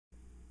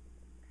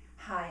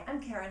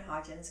I'm Karyn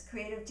Hodgins,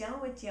 creative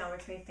Gentleman with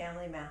Geometry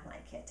Family Math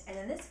Night Kit, and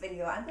in this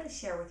video I'm going to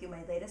share with you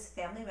my latest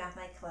Family Math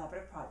Night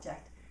collaborative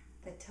project,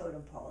 the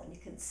Totem Pole. And you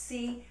can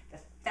see the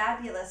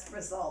fabulous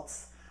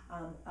results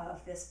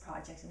of this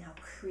project and how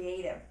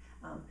creative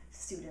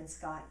students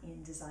got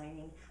in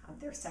designing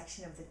their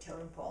section of the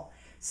totem pole.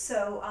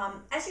 So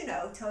as you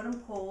know, totem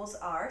poles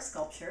are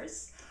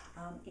sculptures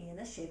in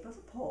the shape of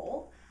a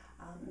pole,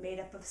 made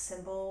up of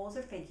symbols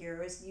or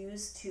figures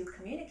used to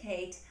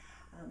communicate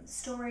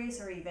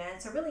stories or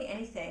events, or really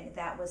anything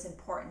that was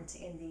important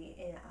in the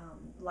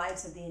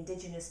lives of the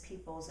indigenous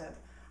peoples of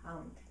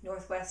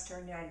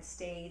northwestern United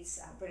States,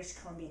 British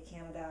Columbia,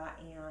 Canada,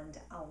 and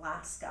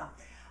Alaska.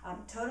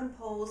 Totem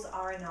poles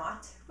are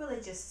not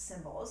religious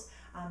symbols.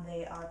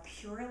 They are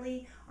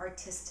purely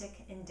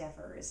artistic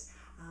endeavors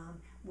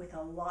with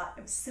a lot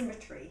of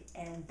symmetry,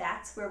 and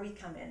that's where we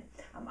come in.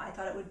 I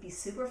thought it would be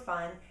super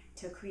fun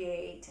to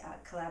create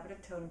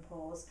collaborative totem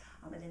poles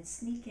and then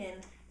sneak in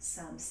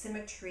some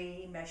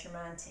symmetry,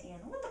 measurement, and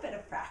a little bit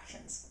of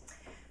fractions.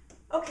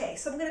 Okay,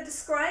 so I'm going to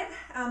describe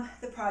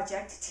the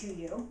project to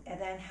you and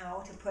then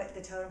how to put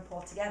the totem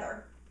pole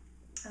together.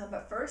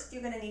 But first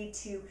you're going to need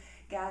to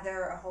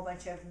gather a whole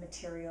bunch of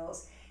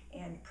materials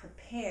and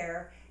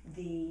prepare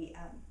the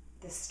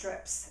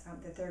strips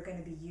that they're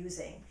going to be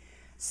using.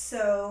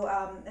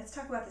 So let's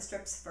talk about the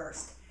strips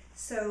first.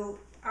 So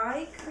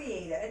I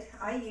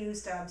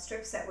used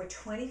strips that were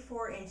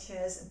 24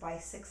 inches by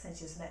 6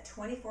 inches, and that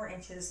 24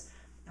 inches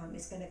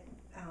is going to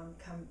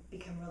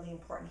become really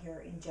important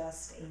here in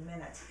just a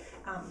minute.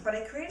 But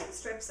I created the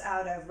strips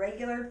out of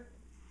regular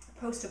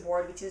poster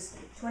board, which is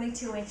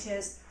 22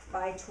 inches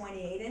by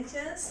 28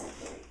 inches,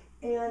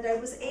 and I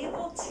was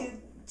able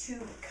to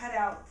cut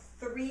out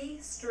 3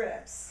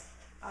 strips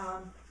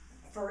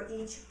for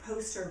each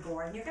poster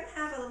board. And you're going to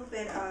have a little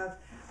bit of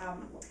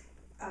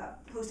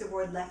poster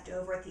board left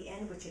over at the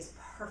end, which is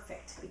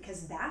perfect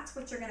because that's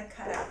what you're going to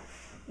cut out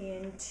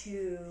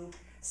into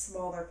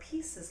smaller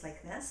pieces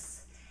like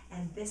this.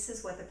 And this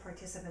is what the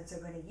participants are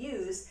going to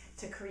use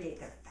to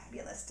create their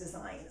fabulous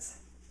designs.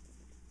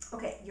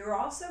 Okay, you're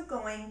also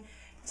going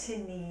to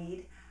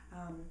need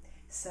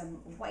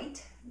some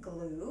white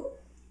glue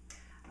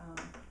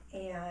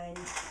and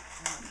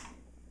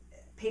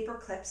paper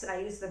clips. And I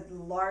use the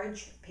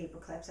large paper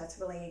clips.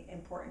 That's a really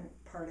important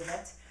part of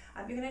it.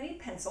 You're going to need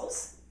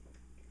pencils.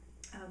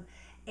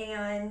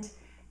 And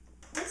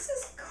this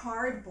is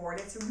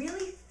cardboard. It's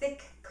really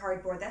thick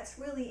cardboard. That's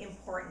really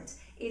important.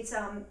 It's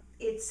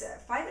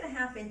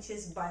 5.5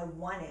 inches by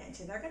 1 inch,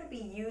 and they're going to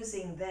be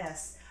using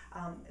this.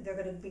 They're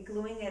going to be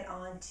gluing it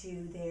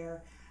onto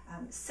their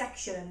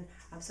section,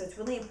 so it's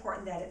really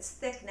important that it's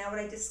thick. Now, what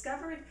I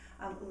discovered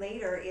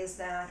later is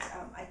that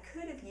I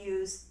could have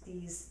used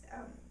these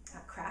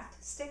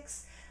craft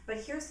sticks, but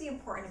here's the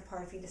important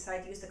part. If you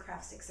decide to use the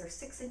craft sticks, they're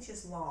 6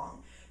 inches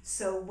long.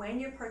 So when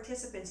your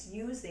participants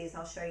use these,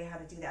 I'll show you how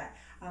to do that.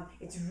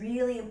 It's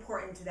really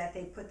important that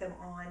they put them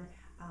on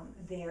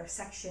their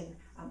section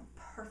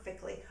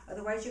perfectly.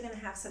 Otherwise, you're going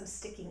to have some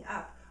sticking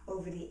up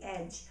over the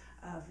edge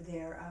of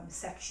their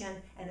section,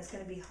 and it's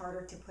going to be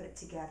harder to put it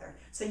together.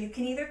 So you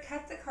can either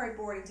cut the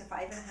cardboard into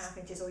 5.5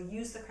 inches or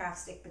use the craft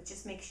stick, but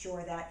just make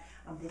sure that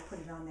they put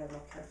it on there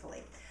real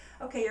carefully.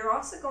 Okay, you're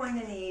also going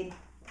to need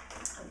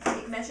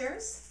tape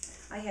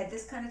measures. I had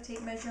this kind of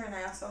tape measure, and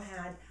I also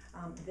had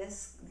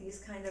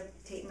these kind of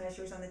tape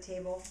measures on the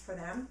table for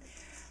them.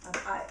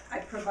 I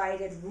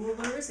provided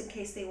rulers in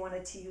case they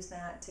wanted to use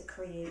that to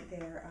create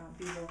their,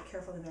 be real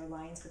careful in their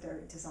lines with their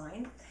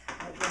design.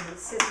 You need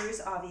scissors,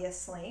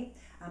 obviously.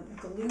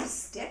 Glue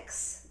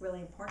sticks, really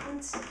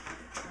important.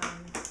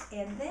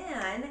 And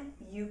then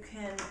you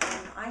can,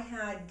 I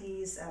had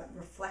these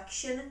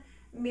reflection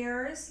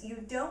mirrors.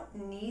 You don't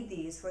need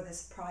these for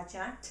this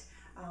project.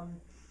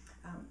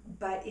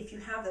 But if you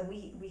have them,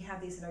 we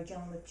have these in our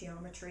Gentleman with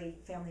Geometry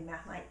Family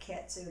Math Night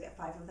Kit, so you get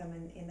 5 of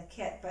them in the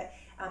kit. But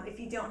if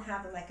you don't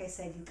have them, like I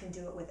said, you can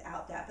do it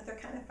without that, but they're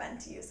kind of fun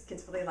to use.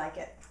 Kids really like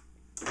it.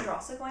 You're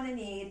also going to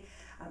need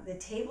the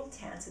table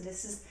tent, so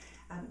this is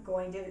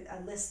going to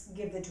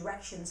give the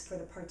directions for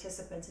the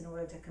participants in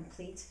order to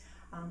complete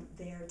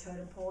their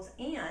totem poles.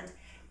 And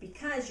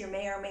because you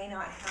may or may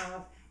not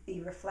have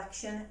the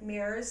reflection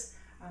mirrors,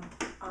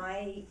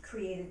 I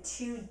created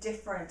 2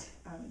 different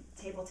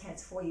table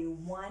tents for you,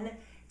 one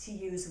to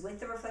use with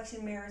the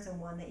reflection mirrors and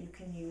one that you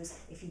can use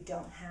if you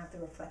don't have the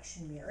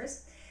reflection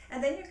mirrors.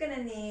 And then you're going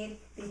to need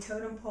the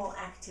totem pole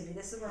activity.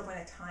 This is where we're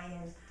going to tie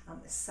in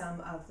some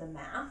of the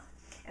math.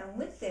 And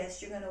with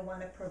this, you're going to want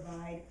to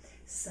provide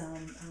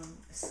some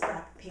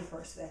scrap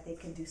paper so that they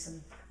can do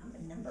some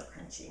number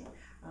crunching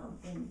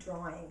and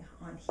drawing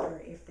on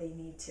here if they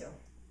need to.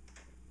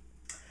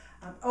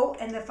 Oh,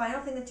 and the final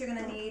thing that you're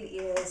going to need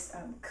is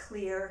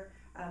clear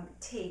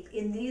tape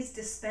in these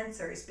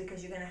dispensers,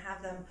 because you're going to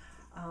have them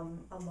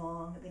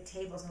along the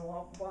tables. And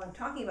while I'm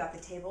talking about the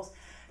tables,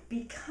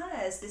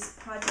 because this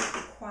project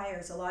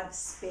requires a lot of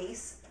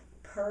space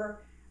per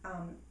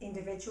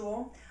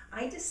individual,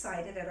 I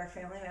decided at our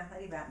Family Math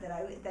Night event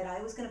that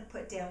I was going to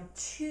put down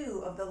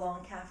 2 of the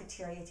long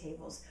cafeteria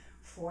tables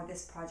for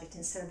this project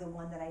instead of the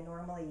one that I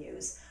normally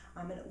use.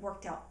 And it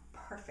worked out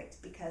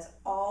perfect because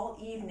all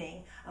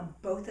evening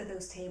both of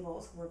those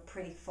tables were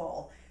pretty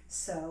full.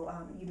 So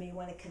you may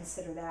want to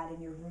consider that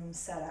in your room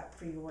setup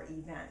for your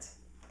event.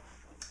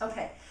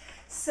 Okay,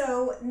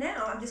 so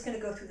now I'm just going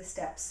to go through the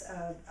steps.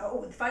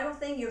 The final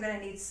thing, you're going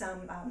to need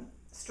some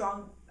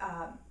strong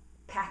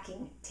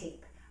packing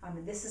tape.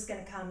 This is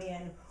going to come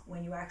in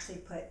when you actually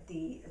put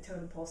the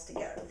totem poles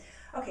together.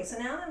 Okay, so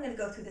now I'm going to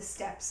go through the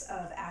steps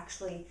of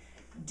actually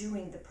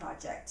doing the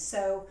project.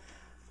 So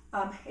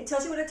it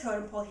tells you what a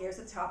totem pole. Here's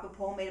at the top, a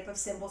pole made up of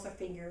symbols or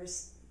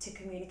figures to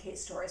communicate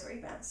stories or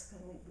events.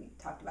 We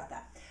talked about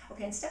that.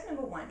 Okay, and step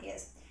number 1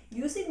 is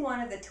using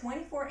one of the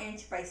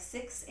 24-inch by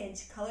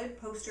 6-inch colored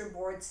poster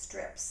board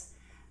strips.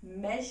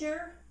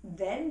 Measure,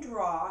 then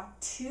draw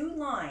 2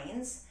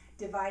 lines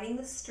dividing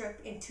the strip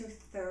into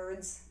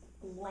thirds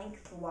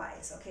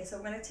lengthwise. Okay, so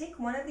we're going to take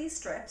one of these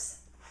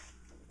strips,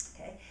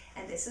 okay,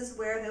 and this is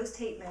where those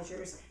tape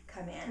measures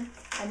come in,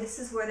 and this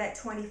is where that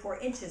 24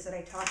 inches that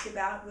I talked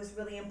about was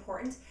really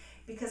important,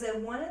 because I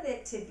wanted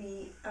it to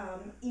be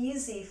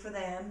easy for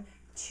them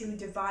to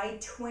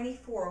divide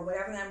 24,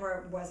 whatever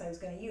number it was I was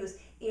going to use,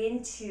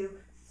 into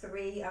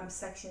 3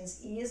 sections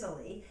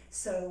easily.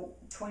 So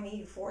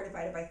 24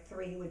 divided by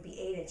 3 would be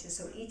 8 inches.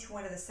 So each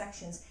one of the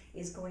sections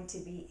is going to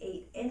be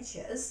 8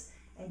 inches.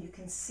 And you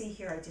can see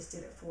here, I just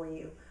did it for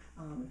you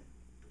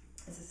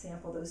as a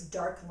sample, those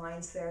dark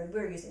lines there. We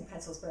were using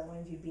pencils, but I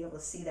wanted you to be able to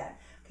see that.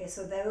 Okay,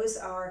 so those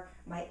are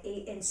my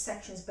 8-inch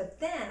sections. But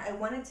then I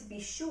wanted to be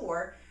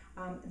sure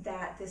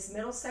that this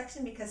middle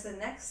section, because the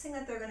next thing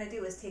that they're going to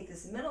do is take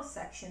this middle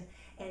section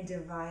and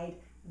divide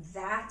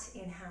that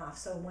in half.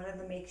 So I wanted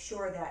to make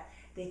sure that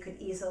they could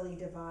easily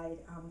divide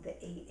the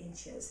 8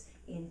 inches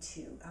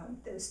into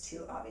those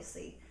 2,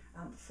 obviously,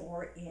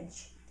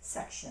 4-inch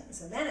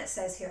sections. And then it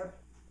says here,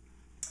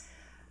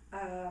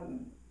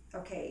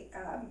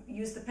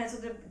 use the pencil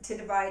to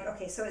divide.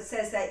 Okay, so it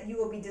says that you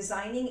will be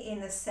designing in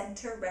the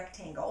center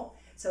rectangle.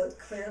 So it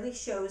clearly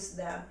shows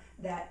them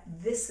that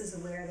this is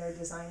where their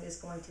design is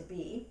going to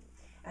be.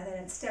 And then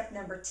in step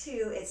number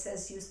 2, it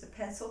says use the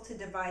pencil to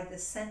divide the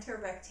center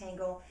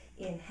rectangle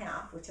in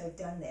half, which I've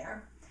done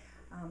there.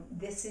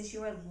 This is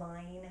your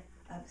line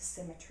of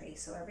symmetry.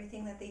 So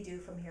everything that they do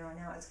from here on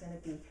out is going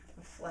to be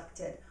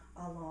reflected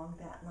along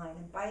that line.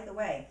 And by the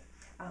way,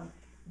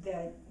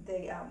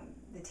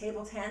 the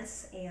table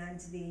tents and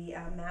the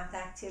math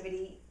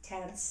activity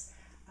tents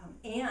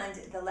and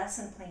the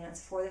lesson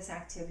plans for this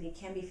activity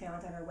can be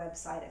found on our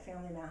website at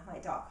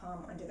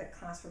familymathnight.com under the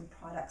classroom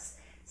products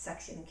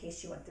section in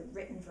case you want the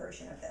written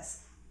version of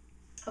this.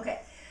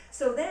 Okay,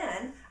 so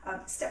then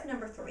step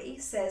number 3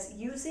 says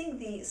using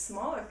the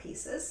smaller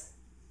pieces,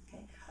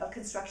 okay, of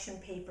construction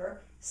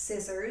paper,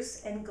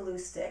 scissors, and glue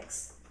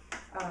sticks,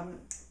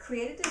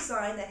 create a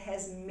design that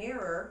has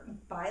mirror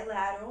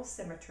bilateral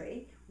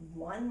symmetry,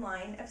 1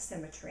 line of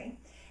symmetry.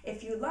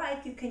 If you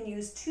like, you can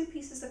use 2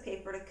 pieces of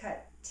paper to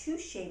cut 2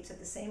 shapes at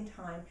the same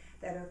time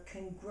that are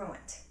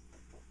congruent,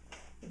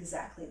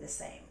 exactly the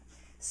same.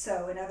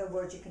 So in other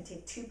words, you can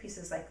take 2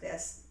 pieces like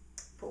this,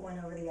 put one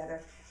over the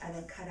other, and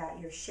then cut out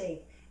your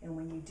shape. And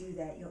when you do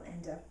that, you'll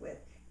end up with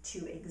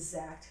 2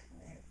 exact,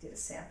 I did a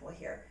sample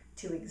here,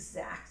 2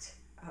 exact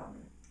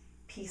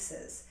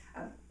pieces.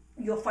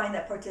 You'll find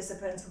that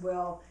participants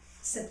will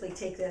simply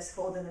take this,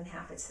 fold it in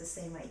half. It's the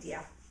same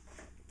idea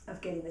of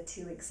getting the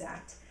 2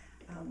 exact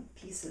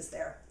pieces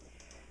there.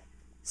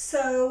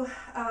 So,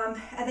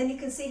 and then you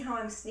can see how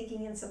I'm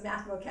sneaking in some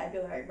math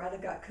vocabulary, right?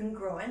 I've got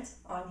congruent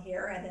on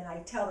here, and then I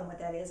tell them what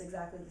that is,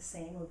 exactly the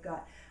same. We've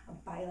got a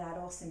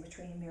bilateral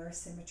symmetry, mirror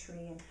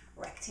symmetry, and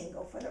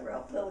rectangle for the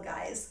real little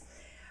guys.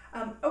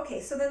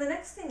 Okay, so then the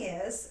next thing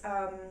is,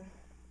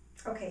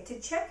 to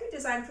check your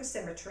design for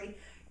symmetry,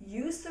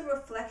 use the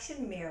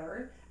reflection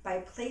mirror by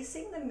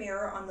placing the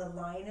mirror on the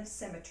line of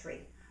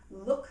symmetry.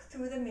 Look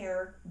through the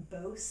mirror,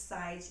 both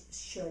sides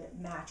should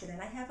match. And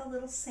then I have a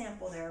little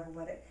sample there of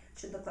what it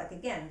should look like.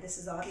 Again, this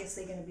is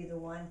obviously going to be the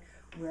one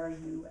where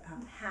you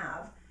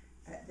have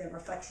the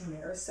reflection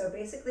mirror. So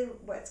basically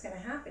what's going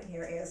to happen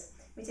here is,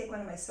 let me take one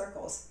of my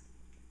circles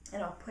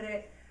and I'll put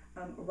it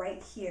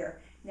right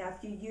here. Now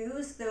if you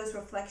use those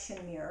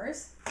reflection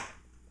mirrors,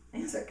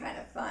 these are kind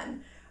of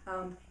fun,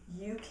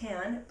 you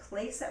can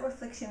place that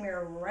reflection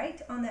mirror right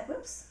on that,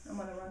 whoops, I'm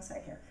on the wrong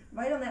side here,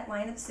 right on that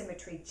line of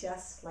symmetry,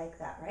 just like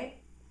that, right?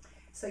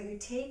 So you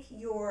take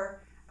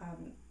your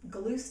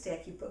glue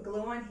stick, you put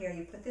glue on here,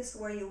 you put this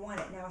where you want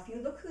it. Now if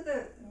you look through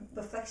the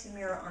reflection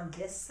mirror on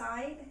this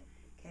side,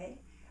 okay,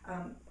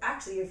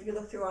 actually if you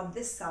look through on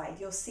this side,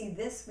 you'll see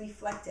this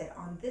reflected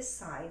on this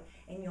side,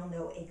 and you'll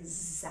know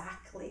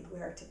exactly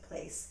where to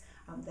place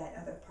that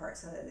other part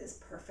so that it is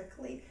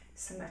perfectly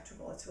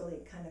symmetrical. It's really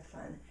kind of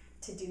fun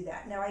to do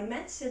that. Now I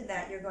mentioned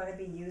that you're going to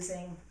be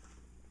using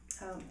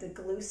the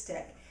glue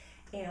stick,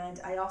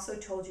 and I also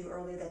told you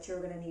earlier that you're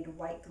going to need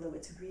white glue.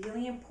 It's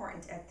really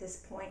important at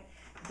this point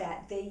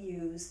that they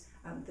use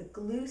the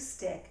glue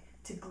stick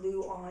to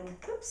glue on,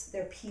 oops,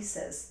 their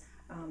pieces.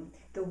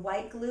 The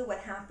white glue,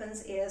 what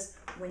happens is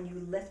when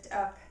you lift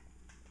up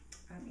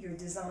your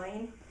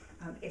design,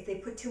 if they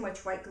put too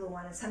much white glue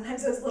on it,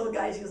 sometimes those little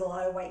guys use a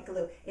lot of white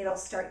glue, it'll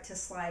start to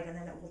slide and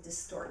then it will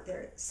distort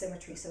their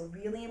symmetry. So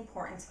really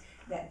important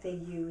that they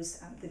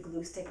use the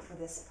glue stick for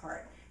this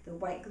part. The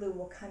white glue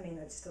will come in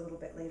just a little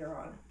bit later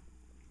on.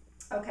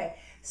 Okay,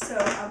 so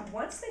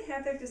once they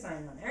have their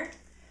design on there,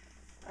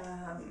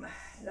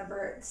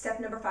 step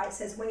number 5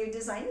 says, when your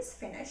design is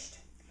finished,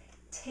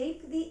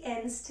 tape the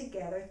ends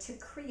together to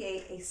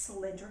create a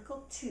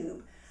cylindrical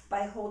tube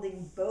by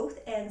holding both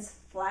ends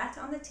flat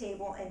on the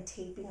table and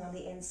taping on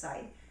the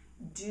inside.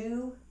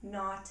 Do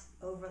not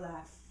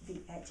overlap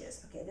the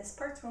edges. Okay, this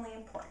part's really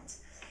important.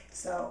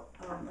 So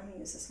let me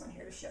use this one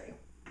here to show you.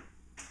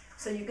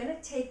 So you're going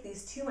to take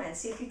these two ends.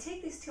 See, if you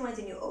take these two ends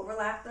and you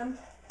overlap them,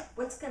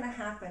 what's going to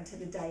happen to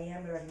the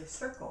diameter of your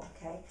circle?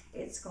 Okay,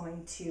 it's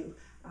going to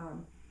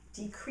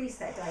decrease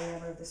that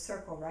diameter of the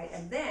circle, right?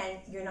 And then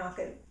you're not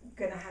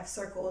going to have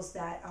circles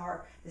that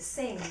are the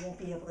same. You won't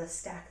be able to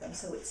stack them.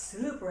 So it's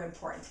super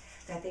important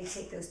that they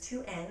take those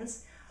two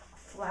ends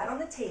flat on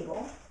the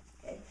table.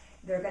 Okay?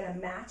 They're going to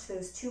match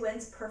those two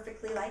ends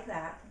perfectly like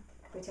that.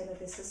 Pretend that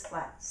this is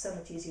flat. So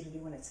much easier to do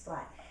when it's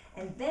flat.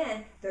 And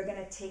then they're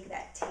going to take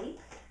that tape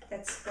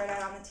that's spread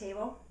out on the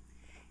table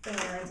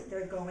and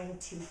they're going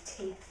to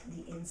tape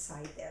the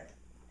inside there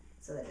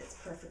so that it's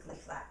perfectly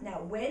flat.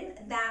 Now, when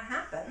that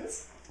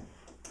happens,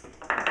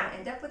 you're going to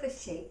end up with a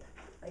shape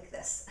like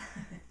this.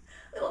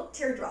 Little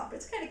teardrop.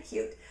 It's kind of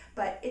cute,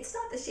 but it's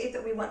not the shape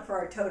that we want for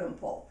our totem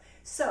pole.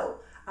 So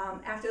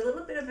after a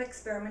little bit of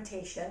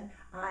experimentation,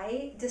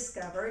 I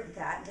discovered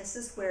that this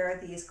is where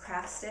these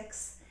craft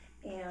sticks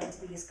and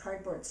these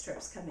cardboard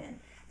strips come in.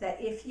 That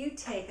if you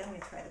take, I'm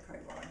going to try the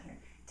cardboard one here,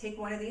 take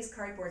one of these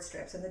cardboard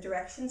strips and the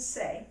directions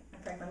say, in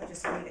fact, let me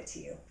just read it to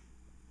you.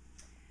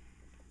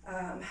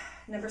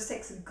 Number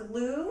 6,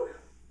 glue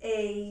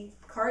a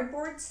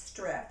cardboard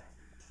strip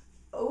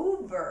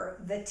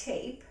over the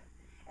tape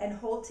and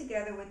hold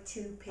together with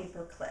 2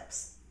 paper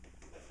clips.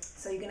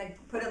 So you're going to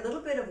put a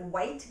little bit of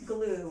white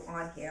glue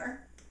on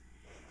here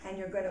and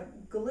you're going to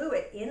glue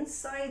it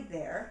inside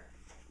there.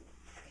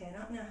 Okay, I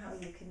don't know how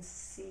you can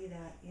see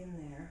that in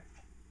there.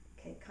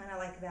 Okay, kind of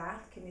like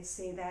that. Can you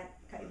see that?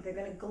 They're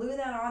going to glue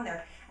that on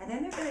there. And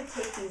then they're going to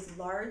take these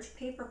large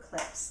paper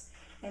clips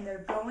and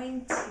they're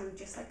going to,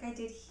 just like I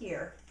did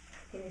here,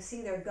 can you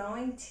see they're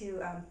going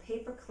to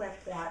paper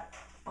clip that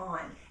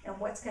on. And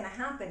what's going to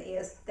happen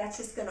is that's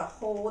just going to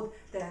hold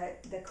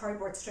the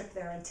cardboard strip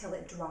there until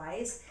it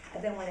dries.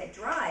 And then when it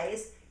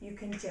dries, you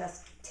can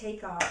just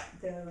take off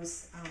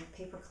those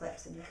paper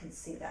clips and you can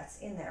see that's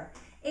in there.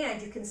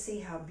 And you can see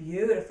how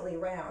beautifully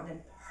round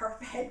and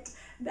perfect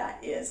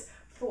that is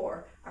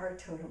for our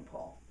totem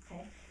pole.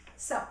 Okay,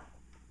 so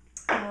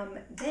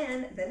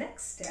then the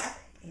next step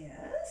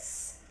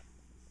is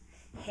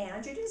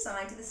hand your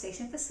design to the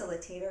station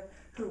facilitator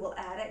who will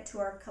add it to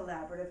our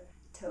collaborative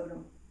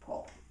totem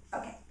pole.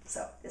 Okay,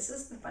 so this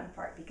is the fun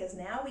part because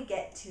now we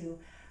get to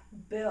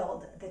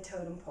build the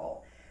totem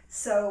pole.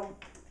 So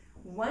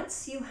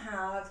once you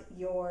have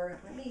your,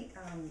 let me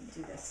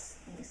do this,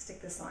 let me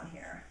stick this on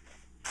here,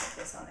 put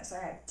this on there, so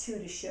I have 2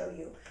 to show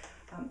you.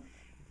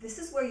 This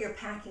is where your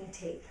packing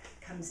tape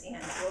comes in,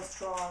 real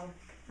strong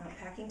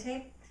packing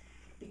tape,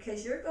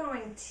 because you're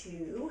going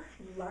to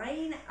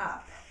line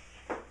up,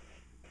 let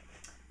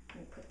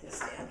me put this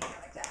down here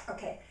like that.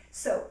 Okay,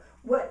 so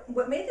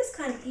what made this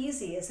kind of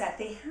easy is that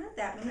they had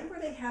that, remember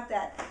they have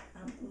that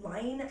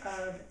line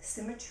of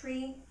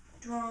symmetry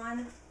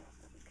drawn,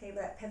 okay,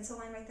 that pencil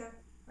line right there?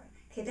 Right.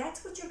 Okay,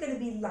 that's what you're going to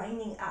be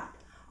lining up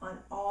on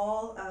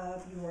all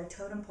of your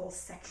totem pole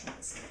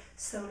sections.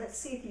 So let's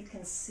see if you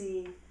can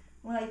see,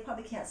 well, you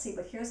probably can't see,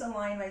 but here's a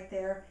line right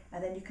there,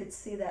 and then you could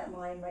see that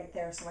line right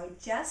there. So I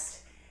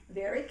just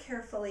very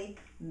carefully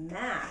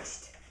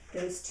matched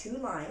those 2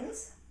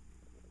 lines,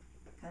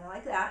 kind of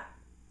like that.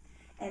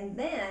 And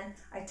then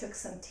I took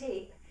some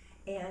tape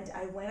and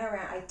I went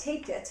around, I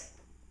taped it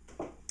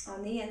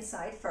on the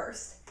inside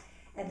first.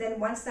 And then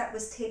once that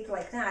was taped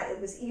like that,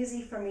 it was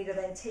easy for me to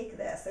then take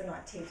this, they're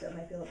not taped, it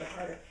might be a little bit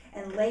harder,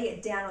 and lay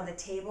it down on the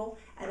table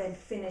and then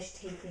finish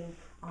taping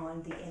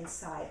on the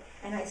inside.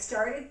 And I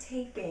started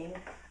taping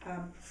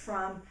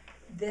from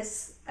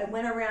this, I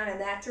went around in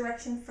that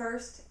direction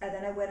first, and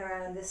then I went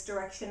around in this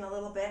direction a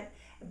little bit,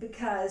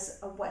 because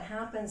of what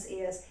happens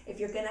is if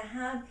you're going to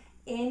have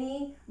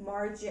any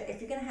margin,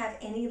 if you're going to have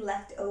any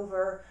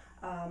leftover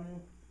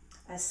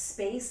a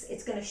space,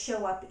 it's going to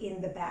show up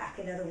in the back.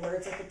 In other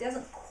words, if it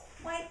doesn't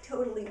quite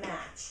totally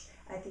match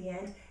at the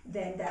end,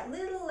 then that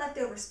little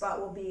leftover spot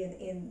will be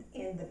in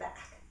the back.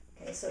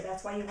 Okay, so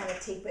that's why you want to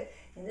tape it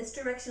in this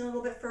direction a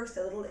little bit first,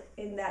 a little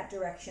in that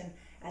direction,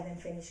 and then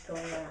finish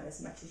going around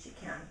as much as you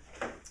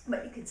can.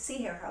 But you can see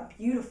here how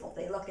beautiful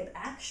they look, and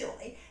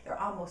actually they're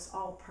almost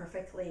all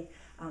perfectly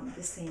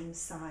the same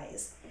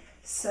size.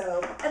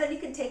 So, and then you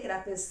can take it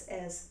up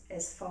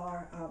as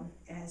far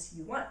as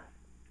you want.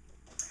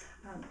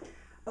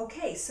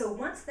 Okay, so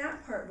once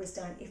that part was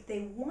done, if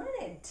they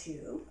wanted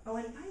to, oh,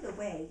 and by the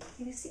way,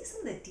 can you see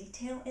some of the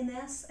detail in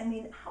this? I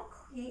mean, how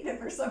creative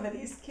are some of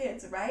these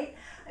kids, right?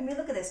 I mean,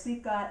 look at this.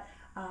 We've got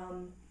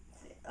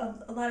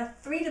a lot of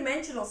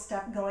three-dimensional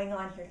stuff going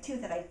on here too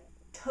that I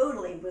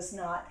totally was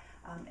not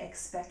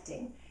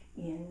expecting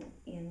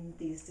in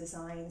these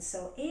designs.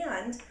 So,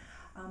 and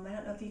I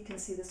don't know if you can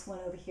see this one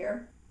over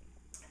here.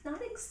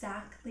 Not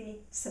exactly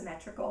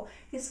symmetrical.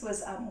 This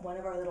was one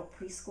of our little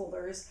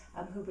preschoolers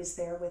who was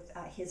there with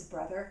his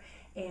brother,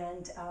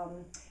 and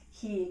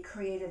he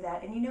created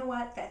that. And you know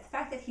what? The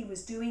fact that he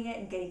was doing it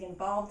and getting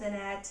involved in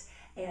it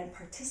and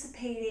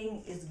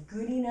participating is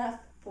good enough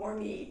for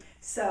me.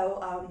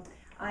 So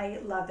I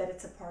love that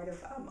it's a part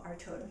of our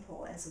totem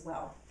pole as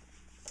well.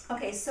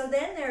 Okay, so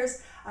then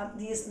there's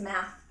these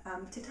math,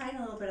 to tie in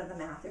a little bit of the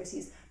math, there's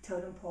these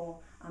totem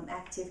pole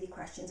activity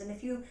questions. And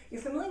if you're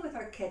familiar with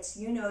our kits,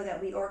 you know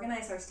that we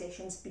organize our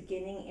stations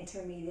beginning,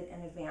 intermediate,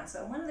 and advanced.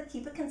 So I wanted to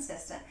keep it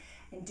consistent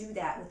and do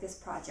that with this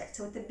project.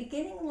 So at the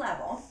beginning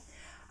level,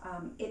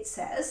 it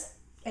says,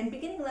 and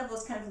beginning level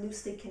is kind of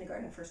loosely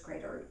kindergarten, first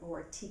grade,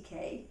 or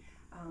TK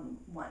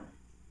 1.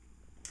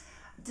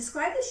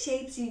 Describe the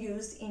shapes you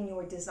used in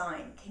your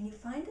design. Can you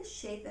find a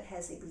shape that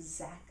has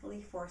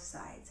exactly 4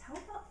 sides? How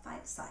about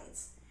 5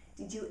 sides?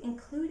 Did you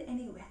include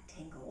any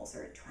rectangles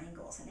or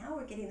triangles? And now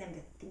we're getting them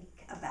to think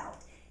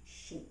about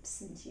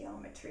shapes and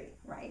geometry,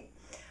 right?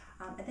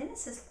 And then it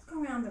says,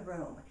 look around the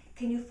room.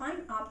 Can you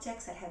find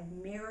objects that have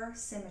mirror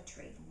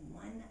symmetry?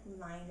 One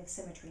line of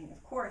symmetry. And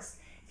of course,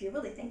 if you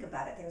really think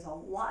about it, there's a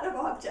lot of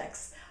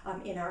objects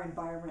in our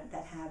environment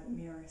that have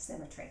mirror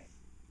symmetry.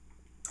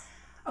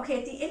 Okay,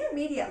 at the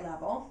intermediate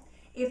level,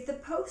 if the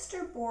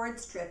poster board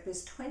strip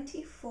is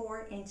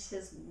 24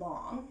 inches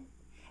long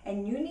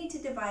and you need to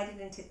divide it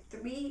into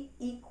 3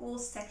 equal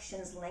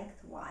sections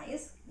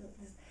lengthwise,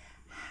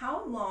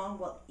 how long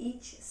will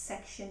each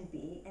section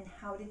be and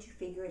how did you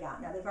figure it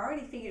out? Now they've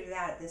already figured it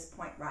out at this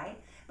point, right?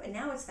 But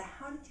now it's the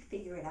how did you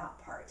figure it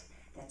out part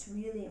that's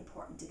really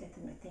important to get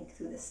them to think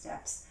through the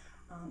steps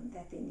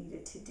that they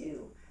needed to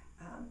do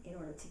in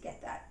order to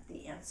get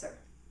the answer.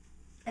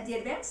 At the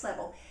advanced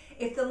level,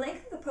 if the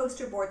length of the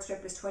poster board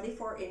strip is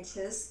 24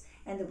 inches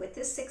and the width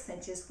is 6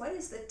 inches, what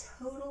is the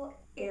total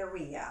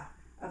area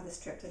of the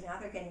strip? So now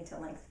they're getting to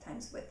length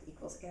times width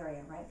equals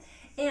area, right?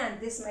 And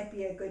this might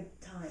be a good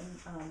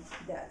time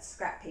that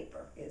scrap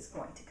paper is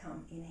going to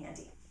come in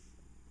handy.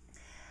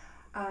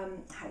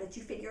 How did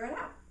you figure it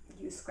out?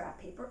 Use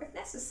scrap paper if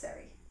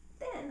necessary.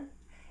 Then,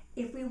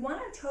 if we want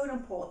our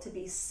totem pole to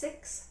be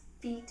 6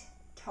 feet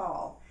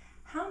tall,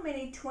 how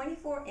many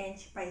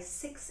 24-inch by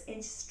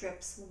 6-inch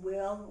strips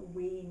will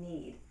we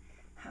need?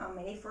 How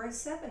many for a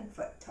 7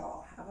 foot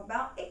tall? How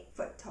about 8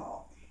 foot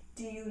tall?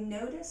 Do you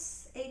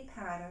notice a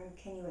pattern?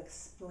 Can you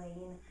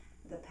explain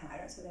the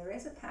pattern? So there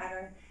is a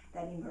pattern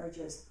that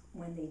emerges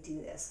when they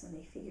do this, when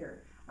they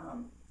figure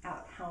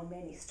out how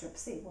many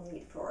strips they will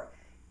need for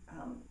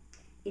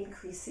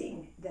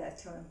increasing the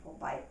totem pole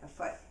by a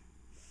foot.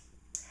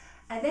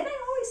 And then I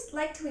always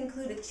like to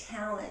include a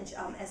challenge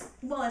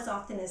as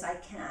often as I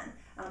can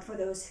for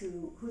those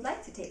who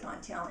like to take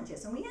on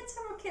challenges. And we had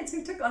several kids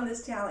who took on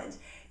this challenge.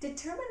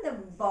 Determine the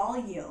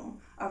volume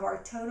of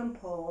our totem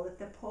pole if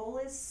the pole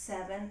is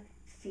 7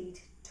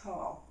 feet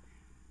tall.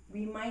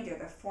 Reminder,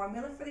 the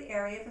formula for the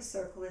area of a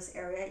circle is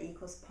area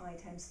equals pi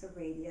times the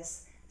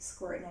radius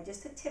squared. Now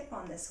just a tip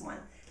on this one.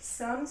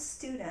 Some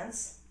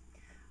students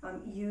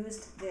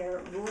used their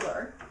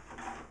ruler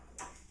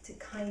to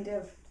kind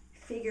of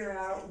figure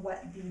out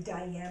what the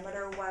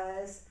diameter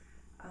was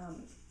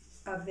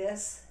of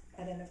this,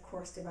 and then of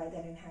course divide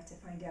that in half to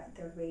find out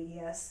the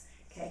radius.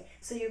 Okay,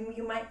 so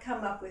you might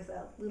come up with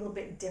a little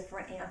bit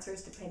different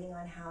answers depending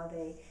on how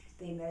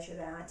they measure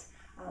that.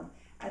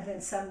 And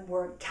then some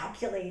were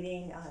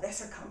calculating their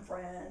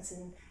circumference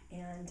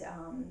and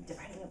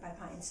dividing it by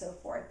pi and so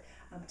forth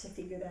to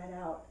figure that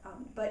out.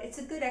 But it's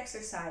a good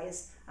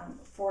exercise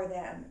for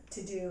them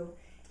to do.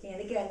 And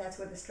again, that's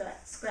where the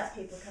scrap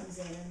paper comes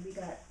in, and we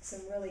got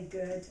some really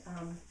good,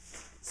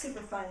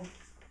 super fun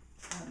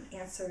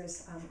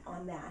answers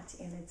on that.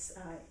 And it's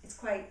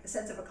quite a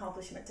sense of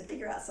accomplishment to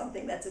figure out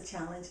something that's a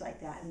challenge like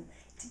that and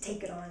to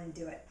take it on and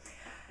do it.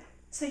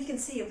 So you can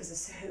see it was a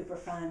super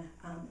fun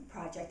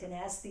project. And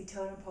as the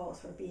totem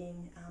poles were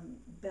being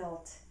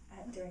built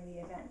during the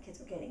event, kids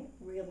were getting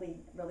really,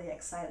 really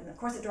excited. And of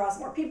course, it draws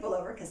more people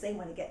over because they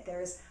want to get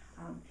theirs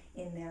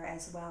in there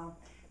as well.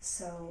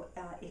 So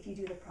if you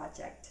do the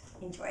project,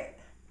 enjoy it.